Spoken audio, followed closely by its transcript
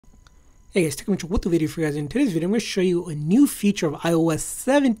Hey guys, Technical with the video for you guys. In today's video, I'm going to show you a new feature of iOS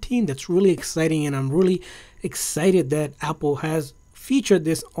 17 that's really exciting, and I'm really excited that Apple has featured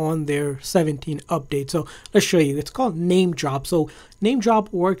this on their 17 update. So let's show you. It's called NameDrop. So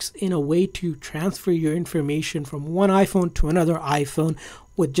NameDrop works in a way to transfer your information from one iPhone to another iPhone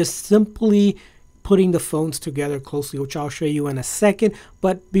with just simply putting the phones together closely, which I'll show you in a second.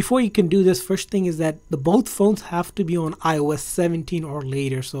 But before you can do this, first thing is that both phones have to be on iOS 17 or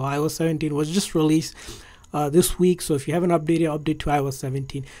later. So iOS 17 was just released this week, so if you haven't updated, update to iOS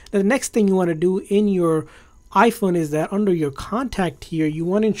 17. Now, the next thing you want to do in your iPhone is that under your contact here, you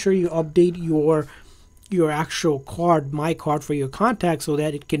want to ensure you update your actual card, my card, for your contact, so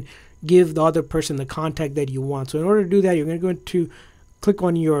that it can give the other person the contact that you want. So in order to do that, you're going to go into click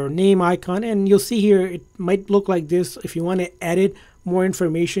on your name icon, and you'll see here it might look like this. If you want to edit more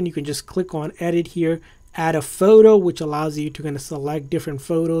information, you can just click on edit here, add a photo, which allows you to kind of select different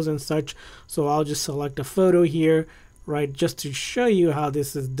photos and such. So I'll just select a photo here, right, just to show you how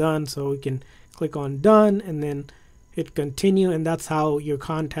this is done. So we can click on done and then hit continue, and that's how your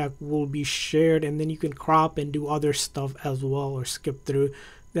contact will be shared. And then you can crop and do other stuff as well, or skip through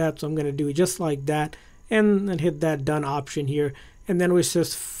that. So I'm going to do it just like that, and then hit that done option here. And then where it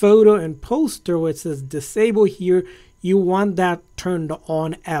says photo and poster, where it says disable here, you want that turned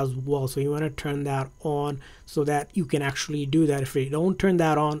on as well. So you want to turn that on so that you can actually do that. If you don't turn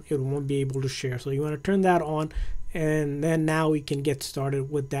that on, it won't be able to share. So you want to turn that on, and then now we can get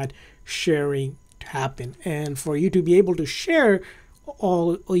started with that sharing to happen. And for you to be able to share,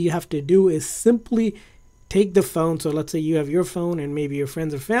 all you have to do is simply take the phone. So let's say you have your phone and maybe your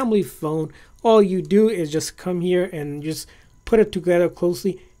friends or family phone. All you do is just come here and just put it together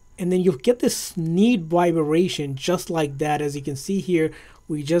closely, and then you'll get this neat vibration just like that. As you can see here,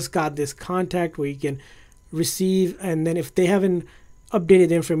 we just got this contact where you can receive, and then if they haven't updated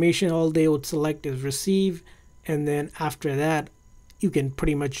the information, all they would select is receive, and then after that you can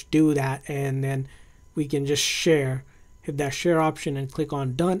pretty much do that, and then we can just share. Hit that share option and click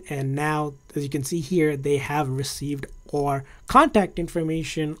on done, and now as you can see here, they have received our contact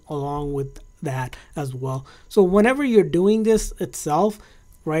information along with that as well. So whenever you're doing this itself,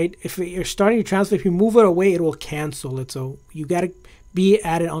 right, if you're starting to transfer, if you move it away, it will cancel it. So you got to be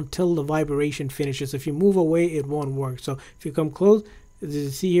at it until the vibration finishes. If you move away, it won't work. So if you come close, as you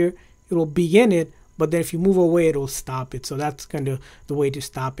see here, it will begin it, but then if you move away, it will stop it. So that's kind of the way to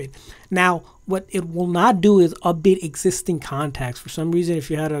stop it. Now, what it will not do is update existing contacts. For some reason, if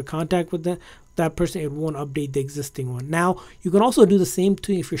you had a contact with that person, it won't update the existing one. Now, you can also do the same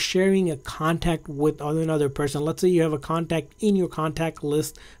thing if you're sharing a contact with another person. Let's say you have a contact in your contact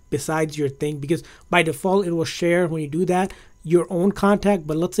list besides your thing, because by default, it will share when you do that your own contact.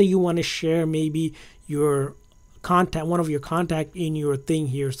 But let's say you want to share maybe your contact, one of your contact in your thing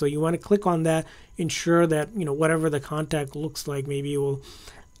here. So you want to click on that, ensure that, you know, whatever the contact looks like, maybe it will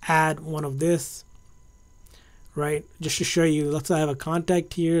add one of this, right, just to show you. Let's say I have a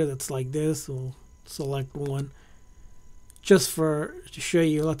contact here that's like this. We'll select one just to show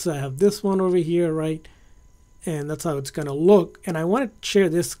you. Let's say I have this one over here, right, and that's how it's gonna look, and I want to share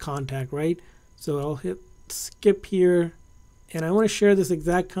this contact, right, so I'll hit skip here, and I want to share this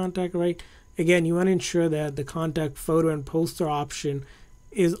exact contact, right. Again, you want to ensure that the contact photo and poster option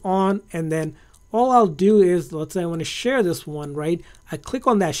is on, and then all I'll do is, let's say I want to share this one, right, I click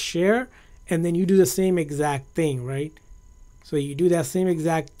on that share, and then you do the same exact thing, right? So you do that same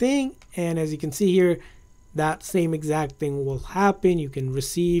exact thing, and as you can see here, that same exact thing will happen. You can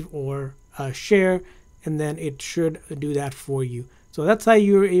receive or share, and then it should do that for you. So that's how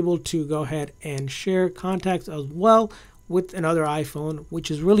you're able to go ahead and share contacts as well with another iPhone,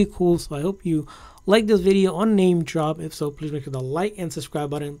 which is really cool. So I hope you like this video on NameDrop. If so, please make sure to like and subscribe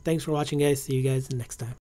button. Thanks for watching, guys. See you guys next time.